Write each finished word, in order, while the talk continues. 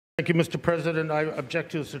Thank you, Mr. President. I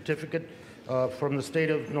object to a certificate from the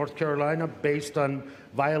state of North Carolina based on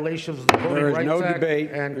violations of the Voting Rights Act.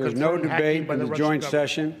 There is no debate in the joint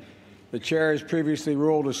session. The chair has previously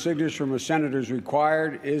ruled a signature from a senator is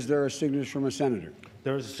required. Is there a signature from a senator?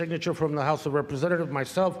 There is a signature from the House of Representatives,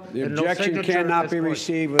 myself. The objection cannot be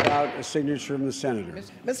received without a signature from the senator.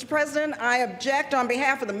 Mr. President, I object on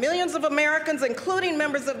behalf of the millions of Americans, including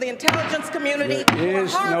members of the intelligence community. There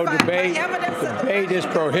is no debate. Debate is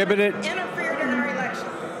prohibited. Interfered in our election.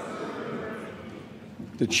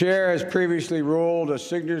 The chair has previously ruled a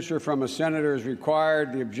signature from a senator is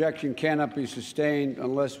required. The objection cannot be sustained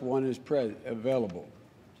unless one is available.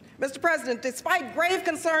 Mr. President, despite grave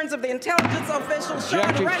concerns of the intelligence officials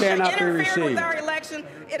showing Russia interfered with our election,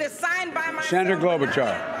 it is signed by my Senator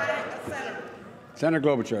Klobuchar. Senator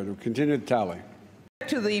Klobuchar, to continue the tally.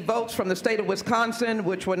 To the votes from the state of Wisconsin,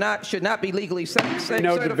 which should not be legally certified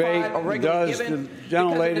no debate. or regularly given. The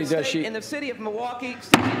gentlelady, does she? In the city of Milwaukee,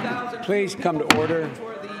 60,000. Please come to order.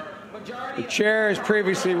 The chair has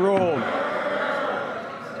previously ruled.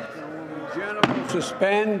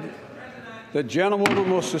 The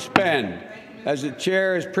gentlewoman will suspend. As the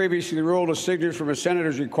chair has previously ruled, a signature from a senator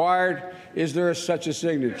is required. Is there such a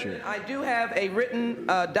signature? I do have a written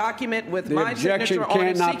document with my signature on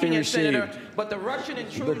it seeking a senator, but the Russian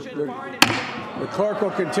intrusion, the clerk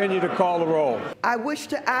will continue to call the roll. I wish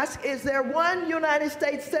to ask, is there one United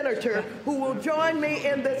States senator who will join me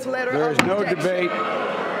in this letter of objection? There is no debate.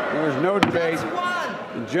 There is no debate.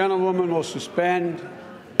 The gentlewoman will suspend.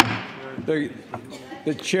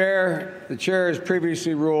 The chair has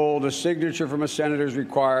previously ruled a signature from a senator is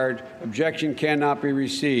required. Objection cannot be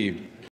received.